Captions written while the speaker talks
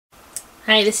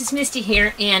Hey, this is Misty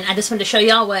here, and I just wanted to show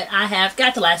y'all what I have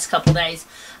got the last couple days.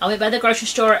 I went by the grocery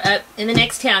store up in the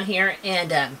next town here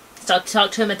and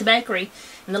talked to him at the bakery.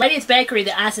 And the lady at the bakery,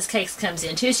 the Isis Cakes, comes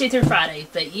in Tuesday through Friday,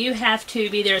 but you have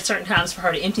to be there at certain times for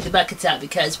her to empty the buckets out,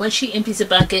 because when she empties the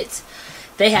buckets,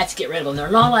 they have to get rid of them. They're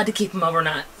not allowed to keep them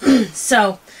overnight.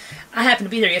 So I happened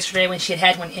to be there yesterday when she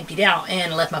had one emptied out,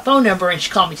 and I left my phone number, and she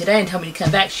called me today and told me to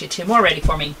come back. She had 2 more ready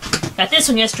for me. Got this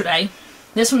one yesterday.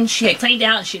 This one she had cleaned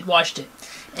out and she had washed it.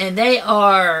 And they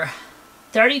are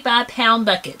 35-pound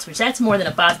buckets, which that's more than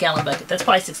a 5-gallon bucket. That's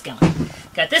probably 6 gallon.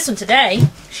 Got this one today.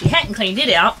 She hadn't cleaned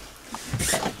it out.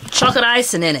 Chocolate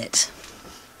icing in it.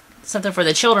 Something for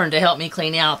the children to help me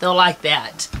clean out. They'll like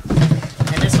that.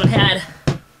 And this one had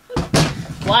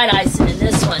white icing in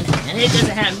this one. And it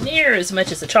doesn't have near as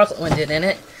much as the chocolate one did in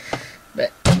it.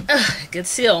 But, good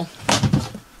seal.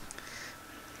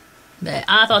 But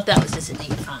I thought that was just a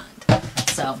neat find.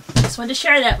 So, just wanted to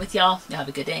share that with y'all. Y'all have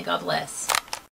a good day and God bless.